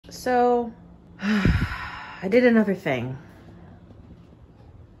So I did another thing.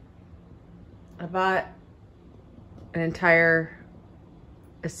 I bought an entire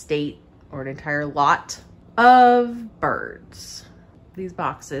estate or an entire lot of birds. These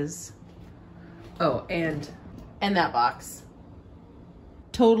boxes. Oh, and that box.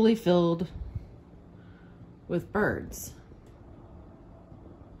 Totally filled with birds.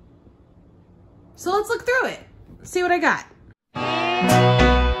 So let's look through it. See what I got.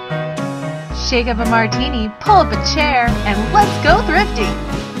 Shake up a martini, pull up a chair, and let's go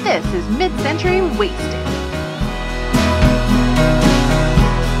thrifting. This is Mid-Century Wasted.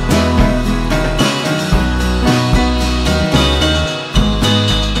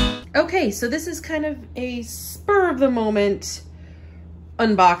 Okay, so this is kind of a spur of the moment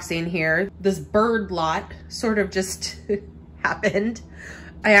unboxing here. This bird lot sort of just happened.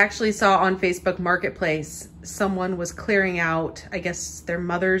 I actually saw on Facebook Marketplace, someone was clearing out, I guess, their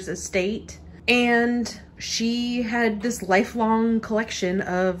mother's estate. And she had this lifelong collection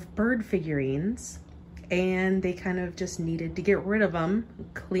of bird figurines. And they kind of just needed to get rid of them,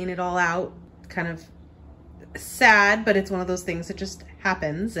 clean it all out. Kind of sad, but it's one of those things that just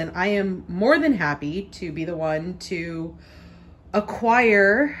happens. And I am more than happy to be the one to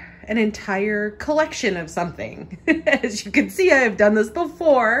acquire an entire collection of something. As you can see, I have done this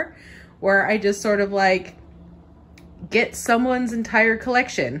before, where I just sort of like get someone's entire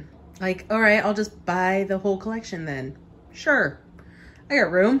collection. Like, all right, I'll just buy the whole collection then. Sure, I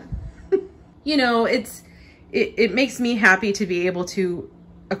got room. You know, it makes me happy to be able to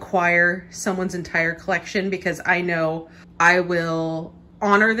acquire someone's entire collection, because I know I will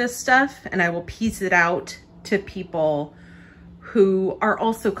honor this stuff and I will piece it out to people who are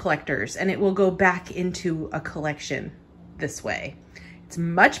also collectors, and it will go back into a collection this way. It's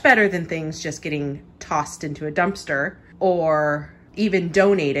much better than things just getting tossed into a dumpster or even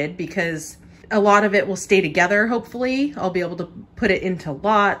donated, because a lot of it will stay together. Hopefully I'll be able to put it into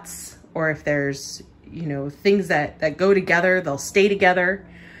lots, or if there's, you know, things that go together, they'll stay together.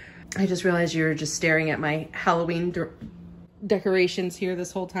 I just realized you were just staring at my Halloween decorations here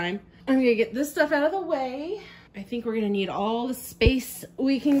this whole time. I'm gonna get this stuff out of the way. I think we're gonna need all the space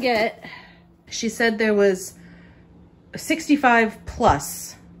we can get. She said there was 65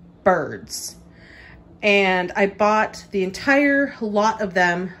 plus birds, and I bought the entire lot of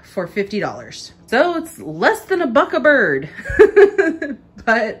them for $50. So it's less than $1 a bird.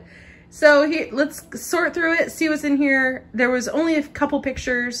 But so here, let's sort through it, see what's in here. There was only a couple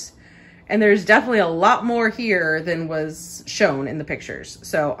pictures, and there's definitely a lot more here than was shown in the pictures.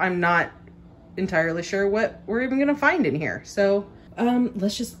 So I'm not entirely sure what we're even gonna find in here. So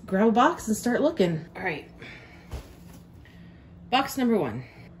let's just grab a box and start looking. All right, box number one.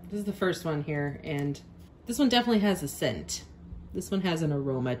 This is the first one here, and this one definitely has a scent. This one has an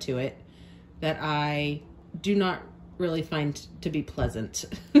aroma to it that I do not really find to be pleasant.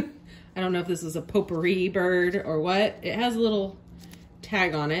 I don't know if this is a potpourri bird or what. It has a little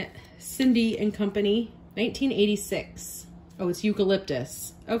tag on it. Cindy and Company, 1986. Oh, it's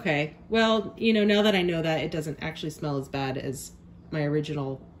eucalyptus. Okay, well, you know, now that I know that, it doesn't actually smell as bad as my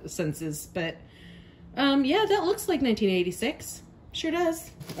original senses, but yeah, that looks like 1986. Sure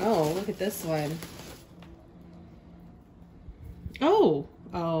does. Oh, look at this one. Oh,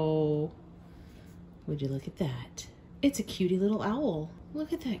 would you look at that? It's a cutie little owl.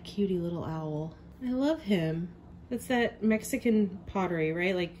 Look at that cutie little owl. I love him. It's that Mexican pottery,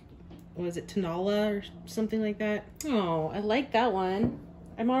 right? Like, was it Tonala or something like that? Oh, I like that one.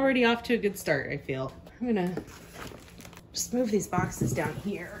 I'm already off to a good start, I feel. I'm gonna just move these boxes down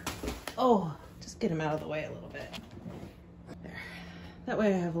here. Oh, just get them out of the way a little bit. There. That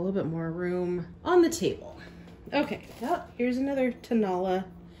way I have a little bit more room on the table. Okay, well, here's another Tonala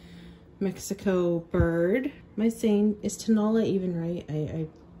Mexico bird. Am I saying, is Tonala even right? I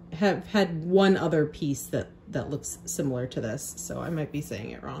have had one other piece that looks similar to this, so I might be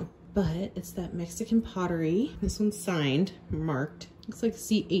saying it wrong. But it's that Mexican pottery. This one's signed, marked. Looks like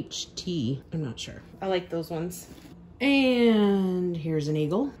CHT. I'm not sure. I like those ones. And here's an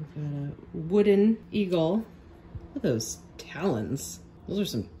eagle. We've got a wooden eagle. Look at those talons. Those are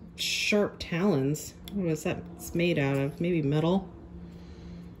some sharp talons. What is that? It's made out of? Maybe metal.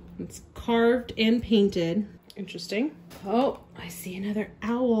 It's carved and painted. Interesting. Oh, I see another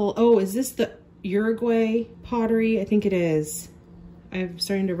owl. Oh, is this the Uruguay pottery? I think it is. I'm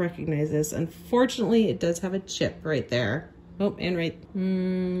starting to recognize this. Unfortunately, it does have a chip right there. Oh, and right,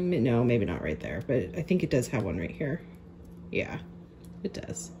 no, maybe not right there, but I think it does have one right here. Yeah, it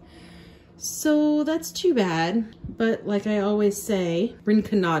does. So that's too bad, but like I always say,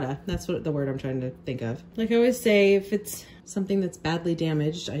 rinconada, that's what the word I'm trying to think of. Like I always say, if it's something that's badly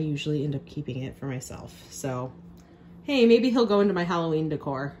damaged, I usually end up keeping it for myself. So, hey, maybe he'll go into my Halloween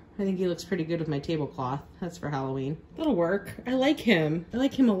decor. I think he looks pretty good with my tablecloth. That's for Halloween. That'll work. I like him. I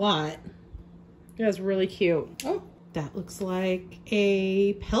like him a lot. That's really cute. Oh, that looks like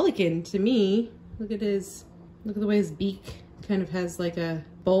a pelican to me. Look at the way his beak kind of has like a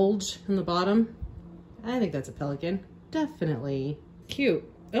bulge in the bottom. I think that's a pelican. Definitely. Cute.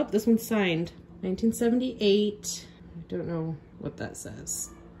 Oh, this one's signed. 1978. I don't know what that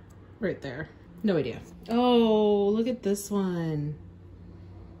says. Right there. No idea. Oh, look at this one.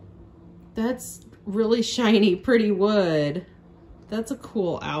 That's really shiny, pretty wood. That's a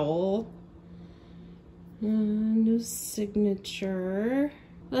cool owl. No signature.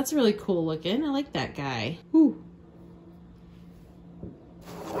 That's really cool looking. I like that guy. Ooh.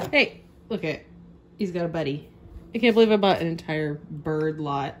 Hey, look at, he's got a buddy. I can't believe I bought an entire bird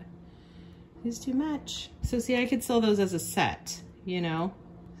lot. It's too much. So see, I could sell those as a set, you know?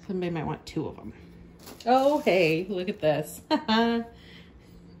 Somebody might want 2 of them. Oh, hey, look at this. Hey,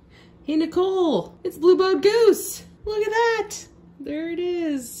 Nicole, it's blue-bowed goose. Look at that. There it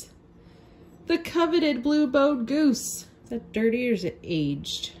is. The coveted blue-bowed goose. Is that dirty or is it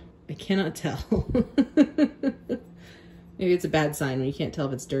aged? I cannot tell. Maybe it's a bad sign when you can't tell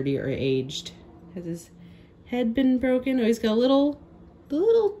if it's dirty or aged. Has his head been broken? Oh, he's got a little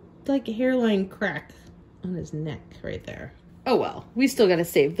like hairline crack on his neck right there. Oh well, we still gotta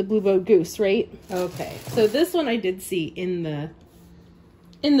save the blue-bowed goose, right? Okay, so this one I did see in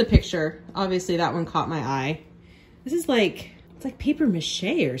the picture. Obviously that one caught my eye. This is like, it's like paper mache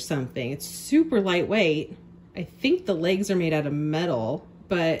or something. It's super lightweight. I think the legs are made out of metal,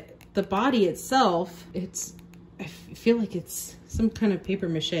 but the body itself, I feel like it's some kind of paper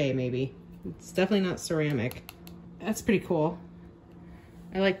mache maybe. It's definitely not ceramic. That's pretty cool.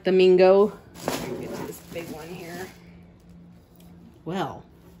 I like the Mingo. Let me get to this big one here. Well,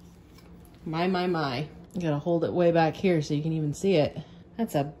 my. I gotta hold it way back here so you can even see it.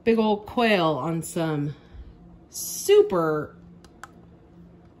 That's a big old quail on some super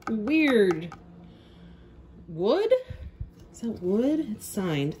weird wood. Is that wood? It's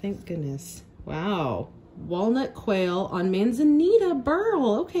signed, thank goodness. Wow. Walnut quail on manzanita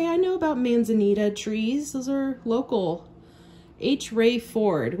burl. Okay, I know about manzanita trees. Those are local. H. Ray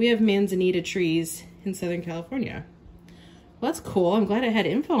Ford. We have manzanita trees in Southern California. Well, that's cool. I'm glad it had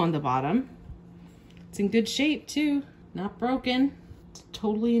info on the bottom. It's in good shape too. Not broken. It's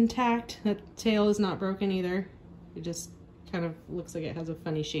totally intact. That tail is not broken either. It just kind of looks like it has a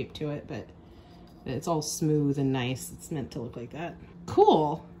funny shape to it, but it's all smooth and nice. It's meant to look like that.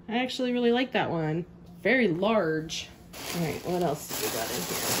 Cool. I actually really like that one. Very large. All right, what else do we got in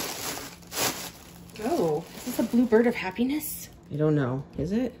here? Oh, is this a blue bird of happiness? I don't know.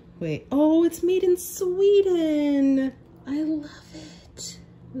 Is it? Wait. Oh, it's made in Sweden. I love it.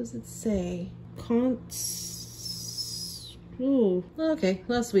 What does it say? Oh, okay.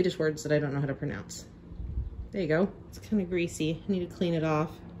 A lot of Swedish words that I don't know how to pronounce. There you go. It's kind of greasy. I need to clean it off.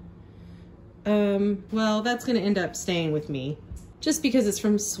 Well, that's going to end up staying with me. Just because it's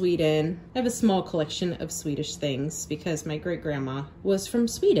from Sweden. I have a small collection of Swedish things because my great-grandma was from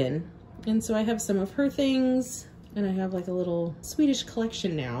Sweden. And so I have some of her things, and I have like a little Swedish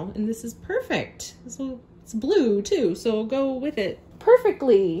collection now, and this is perfect. So it's blue too, so it'll go with it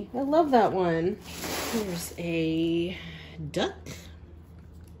perfectly. I love that one. Here's a duck,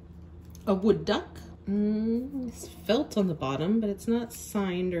 a wood duck. It's felt on the bottom, but it's not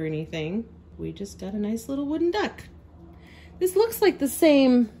signed or anything. We just got a nice little wooden duck. This looks like the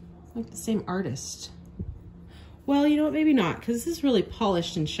same artist. Well, you know what, maybe not, because this is really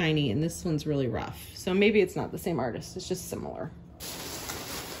polished and shiny and this one's really rough. So maybe it's not the same artist, it's just similar.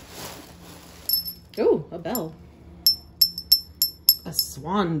 Oh, a bell. A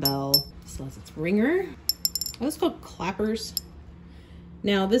swan bell. Still has its ringer. Oh, it's called clappers.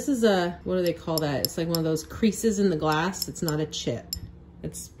 Now this is a, what do they call that? It's like one of those creases in the glass. It's not a chip.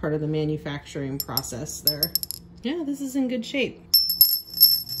 It's part of the manufacturing process there. Yeah, this is in good shape.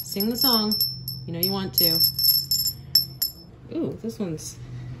 Sing the song. You know you want to. Ooh, this one's,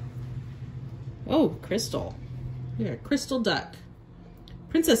 oh, crystal. Yeah, crystal duck.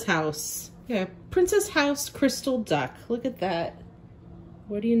 Princess House. Yeah, Princess House crystal duck. Look at that.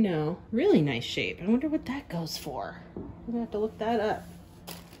 What do you know? Really nice shape. I wonder what that goes for. I'm gonna have to look that up.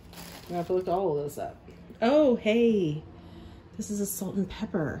 I'm gonna have to look all of those up. Oh, hey. This is a salt and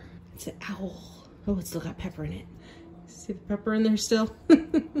pepper. It's an owl. Oh, it's still got pepper in it. See the pepper in there still?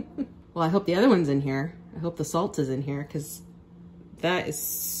 Well, I hope the other one's in here. I hope the salt is in here because That is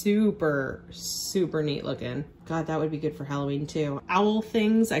super, super neat looking. God, that would be good for Halloween too. Owl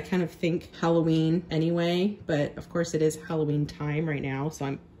things, I kind of think Halloween anyway, but of course it is Halloween time right now, so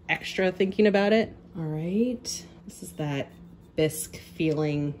I'm extra thinking about it. All right, this is that bisque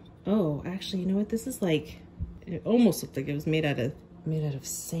feeling. Oh, actually, you know what? This is like, it almost looked like it was made out of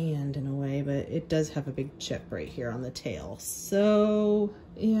sand in a way, but it does have a big chip right here on the tail. So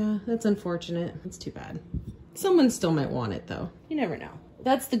yeah, that's unfortunate. It's too bad. Someone still might want it though. You never know.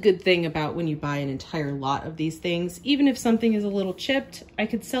 That's the good thing about when you buy an entire lot of these things. Even if something is a little chipped, I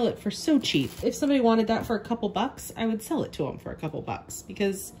could sell it for so cheap. If somebody wanted that for a couple bucks, I would sell it to them for a couple bucks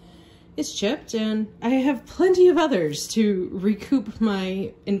because it's chipped and I have plenty of others to recoup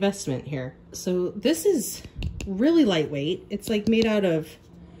my investment here. So this is really lightweight. It's like made out of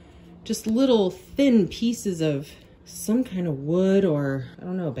just little thin pieces of some kind of wood or, I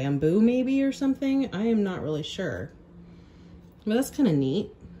don't know, bamboo maybe or something. I am not really sure. But that's kind of neat.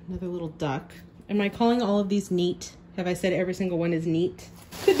 Another little duck. Am I calling all of these neat? Have I said every single one is neat?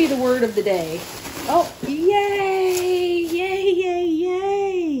 Could be the word of the day. Oh, yay! Yay, yay,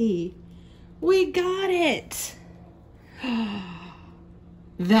 yay! We got it!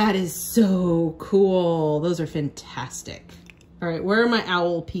 That is so cool. Those are fantastic. All right, where are my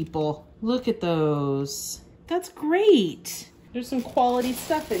owl people? Look at those. That's great. There's some quality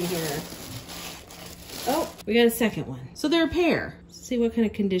stuff in here. Oh, we got a second one. So they're a pair. Let's see what kind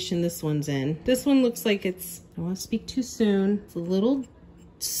of condition this one's in. This one looks like it's, I don't want to speak too soon. It's a little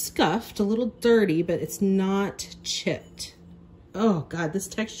scuffed, a little dirty, but it's not chipped. Oh God, this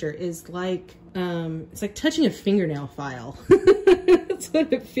texture is like, it's like touching a fingernail file. That's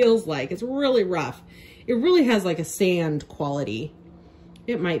what it feels like. It's really rough. It really has like a sand quality.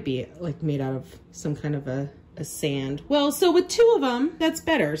 It might be like made out of some kind of a sand. Well, so with two of them, that's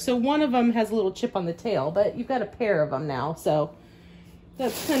better. So one of them has a little chip on the tail, but you've got a pair of them now, so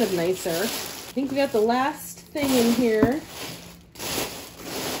that's kind of nicer. I think we got the last thing in here.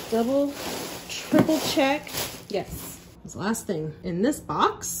 Double, triple check. Yes, this last thing in this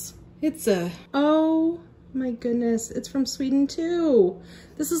box. It's a, oh my goodness, it's from Sweden too.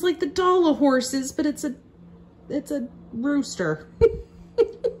 This is like the Dala horses, but it's a rooster.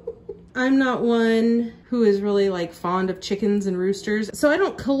 I'm not one who is really like fond of chickens and roosters, so I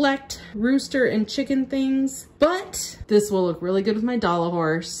don't collect rooster and chicken things, but this will look really good with my Dala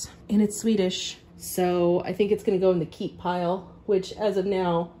horse, and it's Swedish. So I think it's gonna go in the keep pile, which as of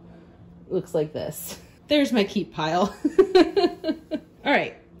now looks like this. There's my keep pile. All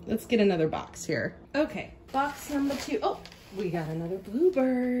right, let's get another box here. Okay, box number 2. Oh, we got another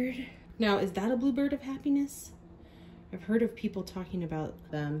bluebird. Now, is that a bluebird of happiness? I've heard of people talking about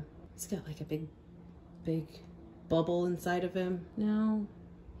them. He's got like a big bubble inside of him. No,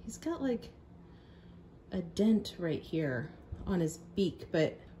 he's got like a dent right here on his beak,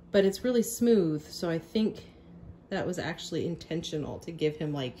 but it's really smooth. So I think that was actually intentional to give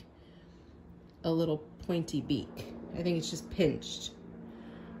him like a little pointy beak. I think it's just pinched,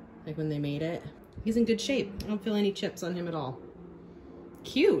 like when they made it. He's in good shape. I don't feel any chips on him at all.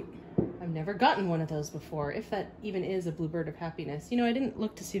 Cute. I've never gotten one of those before, if that even is a bluebird of happiness. You know, I didn't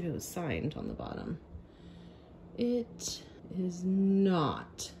look to see if it was signed on the bottom. It is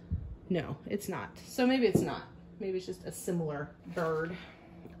not. No, it's not. So maybe it's not. Maybe it's just a similar bird.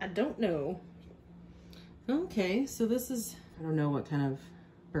 I don't know. Okay, so this is, I don't know what kind of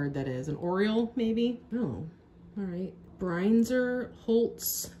bird that is. An oriole, maybe? Oh, all right. Breinzer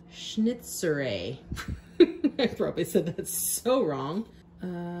Holtz Schnitzerei. I probably said that so wrong.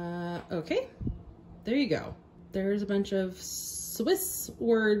 Okay, there you go. There's a bunch of Swiss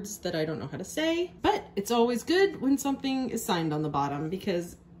words that I don't know how to say, but it's always good when something is signed on the bottom,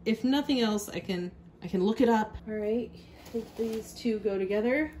 because if nothing else, I can look it up. All right, I think these two go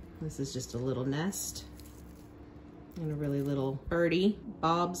together. This is just a little nest and a really little birdie.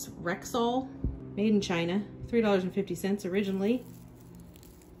 Bob's Rexall, made in China, $3.50 originally.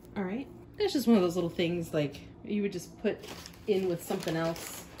 All right, that's just one of those little things like you would just put in with something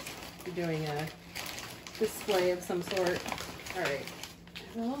else. You're doing a display of some sort. All right,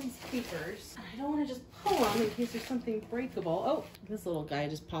 all these papers. I don't want to just pull them in case there's something breakable. Oh, this little guy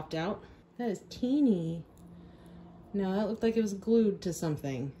just popped out. That is teeny. No, that looked like it was glued to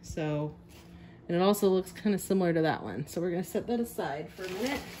something. So, and it also looks kind of similar to that one. So we're gonna set that aside for a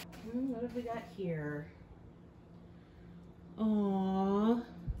minute. What have we got here? Aww.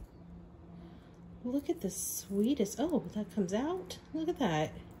 Look at the sweetest. Oh, that comes out. Look at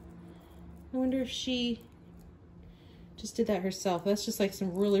that. I wonder if she just did that herself. That's just like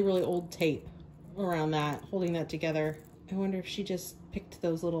some really, really old tape around that, holding that together. I wonder if she just picked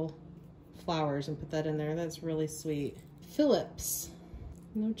those little flowers and put that in there. That's really sweet. Phillips.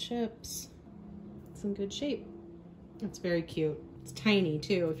 No chips. It's in good shape. It's very cute. It's tiny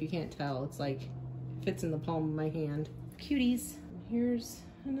too, if you can't tell. It's like, fits in the palm of my hand. Cuties. Here's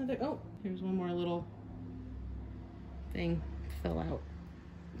another, oh, here's one more little thing. Fell out.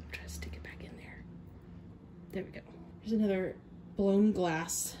 Try to stick it back in there. There we go. Here's another blown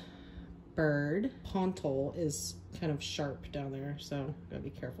glass bird. Pontal is kind of sharp down there, so gotta be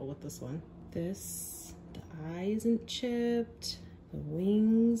careful with this one. This, the eye isn't chipped. The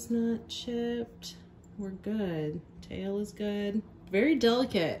wing's not chipped. We're good. Tail is good. Very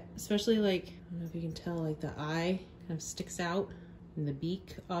delicate, especially like, I don't know if you can tell, like the eye kind of sticks out, and the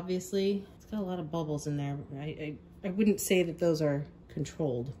beak, obviously. It's got a lot of bubbles in there. I wouldn't say that those are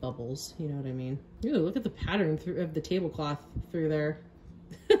controlled bubbles, you know what I mean? Ooh, look at the pattern of the tablecloth through there.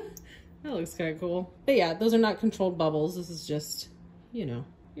 That looks kind of cool. But yeah, those are not controlled bubbles. This is just, you know,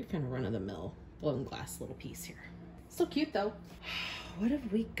 your kind of run-of-the-mill blown glass little piece here. So cute though. What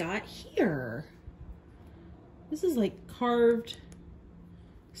have we got here? This is like carved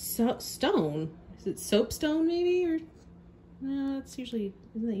stone. Is it soapstone maybe? Or no, it's usually,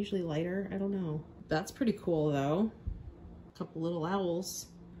 isn't that usually lighter? I don't know. That's pretty cool though. A couple little owls.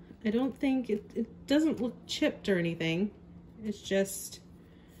 I don't think, it doesn't look chipped or anything. It's just,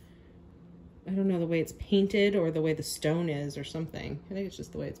 I don't know, the way it's painted or the way the stone is or something. I think it's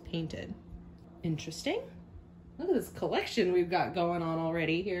just the way it's painted. Interesting. Look at this collection we've got going on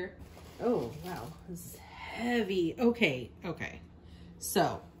already here. Oh, wow, this is heavy. Okay.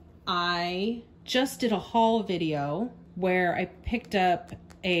 So I just did a haul video where I picked up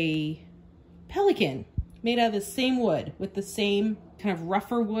a pelican made out of the same wood with the same kind of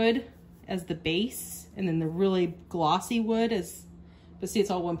rougher wood as the base, and then the really glossy wood as, but see, it's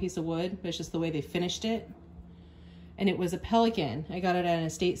all one piece of wood, but it's just the way they finished it. And it was a pelican. I got it at an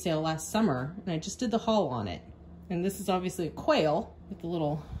estate sale last summer, and I just did the haul on it. And this is obviously a quail with the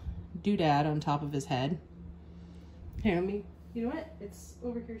little doodad on top of his head. Here, let me, you know what? It's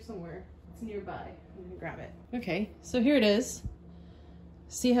over here somewhere. It's nearby. I'm gonna grab it. Okay, so here it is.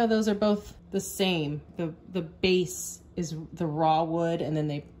 See how those are both the same? The base is the raw wood, and then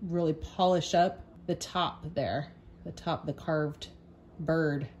they really polish up the top there. The carved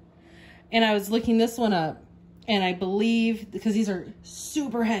bird. And I was looking this one up, and I believe, because these are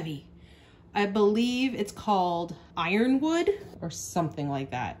super heavy, I believe it's called ironwood or something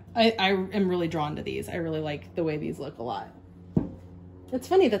like that. I am really drawn to these. I really like the way these look a lot. It's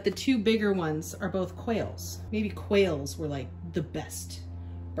funny that the two bigger ones are both quails. Maybe quails were like the best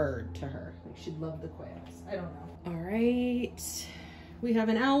bird to her. Like she'd love the quails. I don't know. All right. We have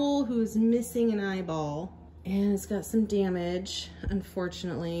an owl who is missing an eyeball, and it's got some damage,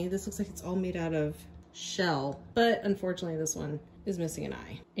 unfortunately. This looks like it's all made out of shell, but unfortunately this one is missing an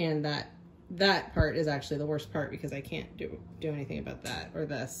eye. And that part is actually the worst part because I can't do anything about that or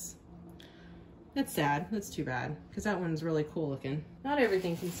this. That's sad. That's too bad because that one's really cool looking. Not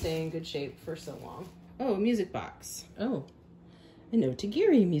everything can stay in good shape for so long. Oh, a music box. Oh, an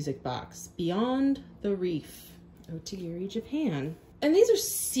Otagiri music box. Beyond the Reef. Otagiri, Japan. And these are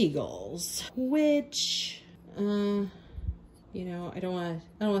seagulls, which, you know, I don't want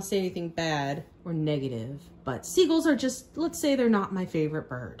to say anything bad or negative, but seagulls are just, let's say they're not my favorite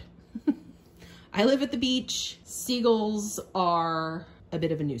bird. I live at the beach. Seagulls are a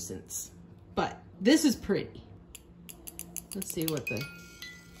bit of a nuisance, but this is pretty. Let's see what the...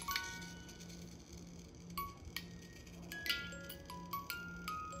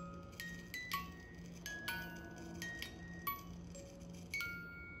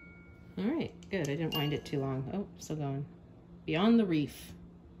 All right, good. I didn't wind it too long. Oh, still going. Beyond the Reef.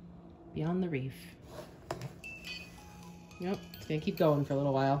 Beyond the Reef. Nope, it's gonna keep going for a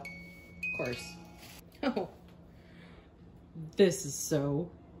little while. Of course. Oh, this is so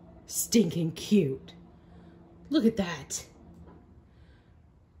stinking cute. Look at that.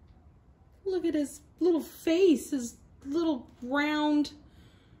 Look at his little face, his little round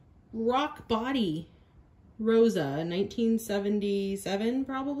rock body. Rosa, 1977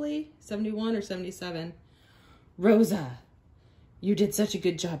 probably, 71 or 77. Rosa, you did such a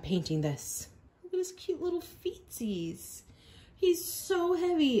good job painting this. Look at his cute little feetsies. He's so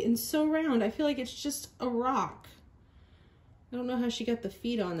heavy and so round. I feel like it's just a rock. I don't know how she got the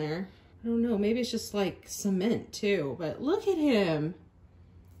feet on there. I don't know, maybe it's just like cement too, but look at him.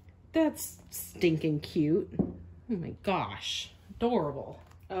 That's stinking cute. Oh my gosh, adorable.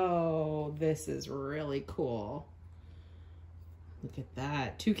 Oh, this is really cool. Look at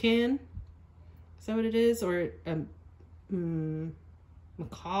that. Toucan? Is that what it is? Or a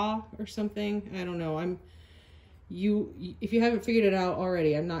macaw or something? I don't know. If you haven't figured it out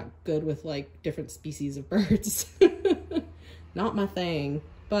already, I'm not good with like different species of birds. Not my thing,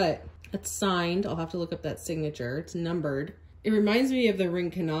 but it's signed. I'll have to look up that signature. It's numbered. It reminds me of the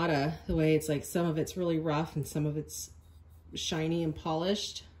Rinconada, the way it's like some of it's really rough and some of it's shiny and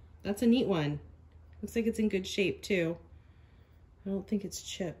polished. That's a neat one. Looks like it's in good shape too. I don't think it's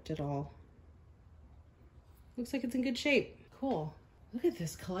chipped at all. Looks like it's in good shape. Cool. Look at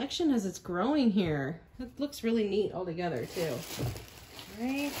this collection as it's growing here. It looks really neat all together too. All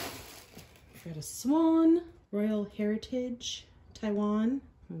right. Got a swan, Royal Heritage, Taiwan.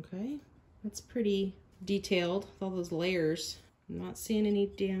 Okay. That's pretty detailed with all those layers. I'm not seeing any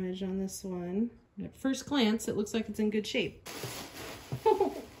damage on this one. At first glance, it looks like it's in good shape.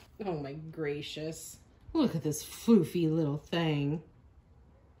 Oh my gracious. Look at this floofy little thing.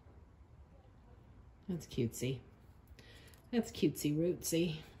 That's cutesy. That's cutesy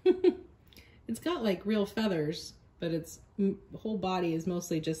rootsy. It's got like real feathers, but its whole body is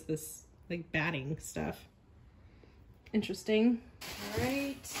mostly just this like batting stuff. Interesting. All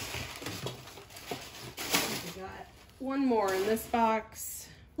right. We got one more in this box.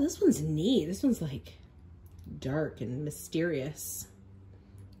 Well, this one's neat. This one's like dark and mysterious.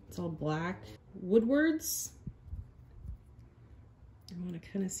 It's all black. Woodwards. I want to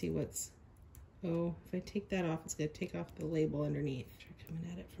kind of see what's... Oh, if I take that off, it's going to take off the label underneath. Try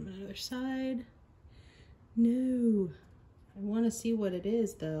coming at it from another side. No. I want to see what it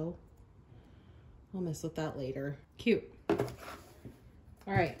is, though. I'll mess with that later. Cute.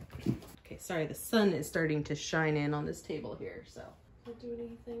 All right. Okay, sorry, the sun is starting to shine in on this table here, so... Not doing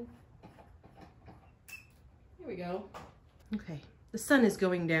anything. Here we go. Okay, the sun is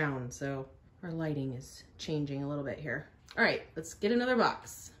going down, so our lighting is changing a little bit here. All right, let's get another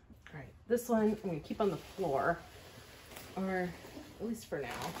box. All right, this one I'm gonna keep on the floor, or at least for now,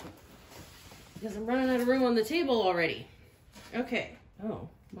 because I'm running out of room on the table already. Okay, oh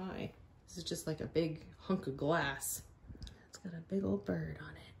my. This is just like a big hunk of glass. It's got a big old bird on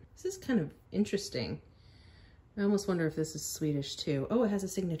it. This is kind of interesting. I almost wonder if this is Swedish too. Oh, it has a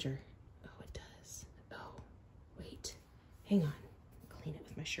signature. Oh, it does. Oh, wait, hang on. Clean it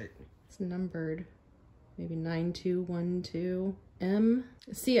with my shirt. It's numbered, maybe 9212 M.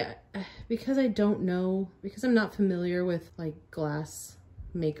 See, because I don't know, because I'm not familiar with like glass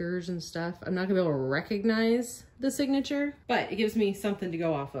makers and stuff, I'm not gonna be able to recognize the signature, but it gives me something to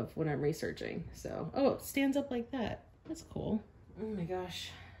go off of when I'm researching. So, oh, it stands up like that. That's cool. Oh my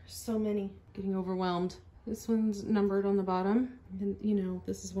gosh, so many. Getting overwhelmed. This one's numbered on the bottom. And you know,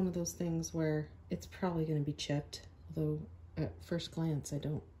 this is one of those things where it's probably gonna be chipped, although at first glance, I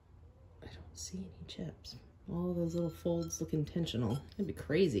don't see any chips. All those little folds look intentional. It'd be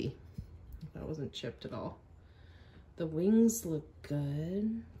crazy if that wasn't chipped at all. The wings look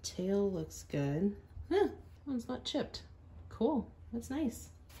good. Tail looks good. Huh, one's not chipped. Cool, that's nice.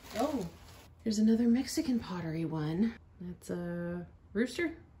 Oh, there's another Mexican pottery one. That's a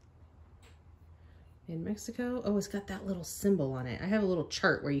rooster. In Mexico. Oh, it's got that little symbol on it. I have a little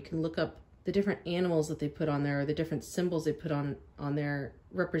chart where you can look up the different animals that they put on there, or the different symbols they put on there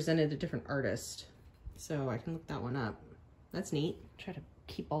represented a different artist. So I can look that one up. That's neat. Try to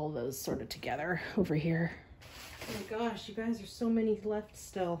keep all those sort of together over here. Oh my gosh, you guys, there's so many left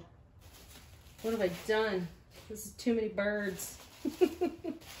still. What have I done? This is too many birds.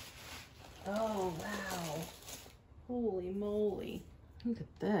 Oh, wow. Holy moly. Look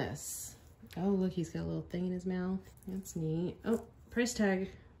at this. Oh, look, he's got a little thing in his mouth. That's neat. Oh, price tag.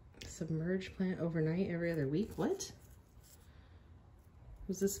 Submerged plant overnight every other week. What?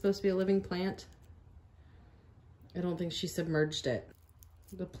 Was this supposed to be a living plant? I don't think she submerged it.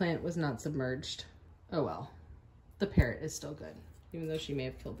 The plant was not submerged. Oh well. The parrot is still good, even though she may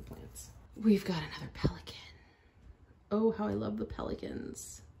have killed the plants. We've got another pelican. Oh, how I love the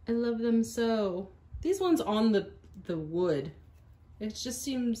pelicans. I love them so. These ones on the wood, it just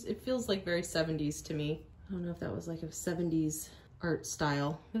seems, it feels like very 70s to me. I don't know if that was like a 70s art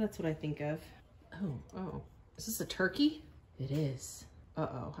style, but that's what I think of. Oh, is this a turkey? It is.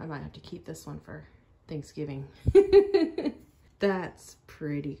 Uh-oh, I might have to keep this one for Thanksgiving. That's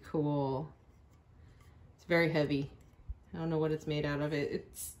pretty cool. It's very heavy. I don't know what it's made out of.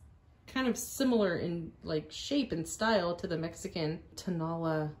 It's kind of similar in like shape and style to the Mexican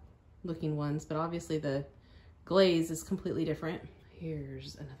Tonala looking ones, but obviously the glaze is completely different.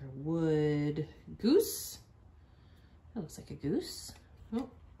 Here's another wood goose. That looks like a goose. Oh.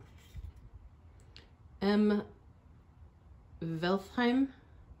 M. Veltheim?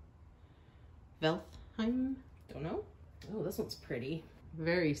 Veltheim? Don't know. Oh, this one's pretty.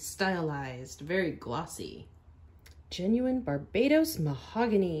 Very stylized, very glossy. Genuine Barbados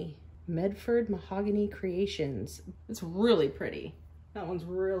Mahogany. Medford Mahogany Creations. It's really pretty. That one's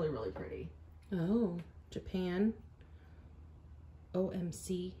really, really pretty. Oh, Japan.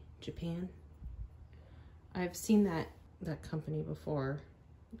 OMC Japan. I've seen that company before.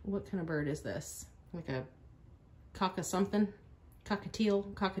 What kind of bird is this? Like a something?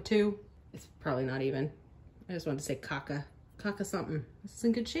 Cockatiel? Cockatoo? It's probably not even. I just wanted to say Caca something. This is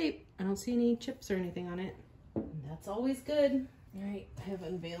in good shape. I don't see any chips or anything on it. That's always good. All right, I have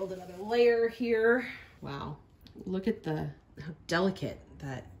unveiled another layer here. Wow, look at how delicate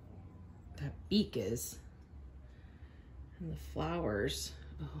that beak is. And the flowers.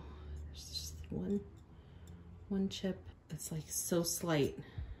 Oh, there's just one chip that's like so slight.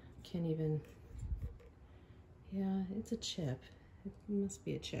 Can't even, yeah, it's a chip. It must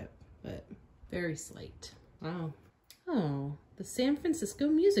be a chip, but very slight. Wow. Oh, the San Francisco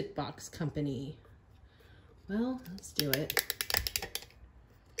Music Box Company. Well, let's do it.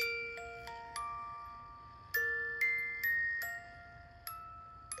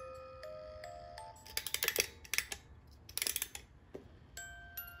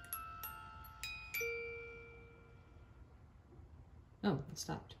 Oh, it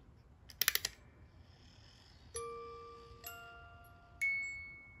stopped.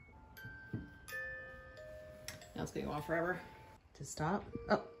 Now it's gonna go on forever. To stop?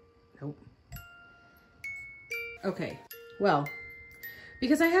 Oh, nope. Okay, well,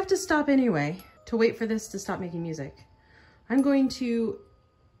 because I have to stop anyway to wait for this to stop making music, I'm going to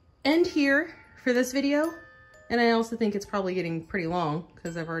end here for this video. And I also think it's probably getting pretty long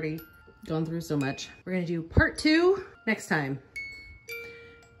because I've already gone through so much. We're gonna do part 2 next time.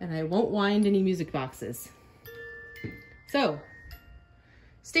 And I won't wind any music boxes. So,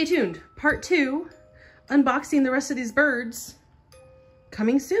 stay tuned. Part 2, unboxing the rest of these birds,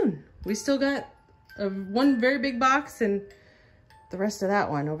 coming soon. We still got one very big box and the rest of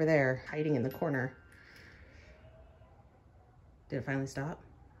that one over there hiding in the corner. Did it finally stop?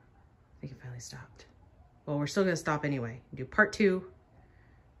 I think it finally stopped. Well, we're still gonna stop anyway. Do part 2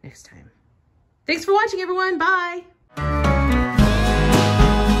 next time. Thanks for watching, everyone. Bye.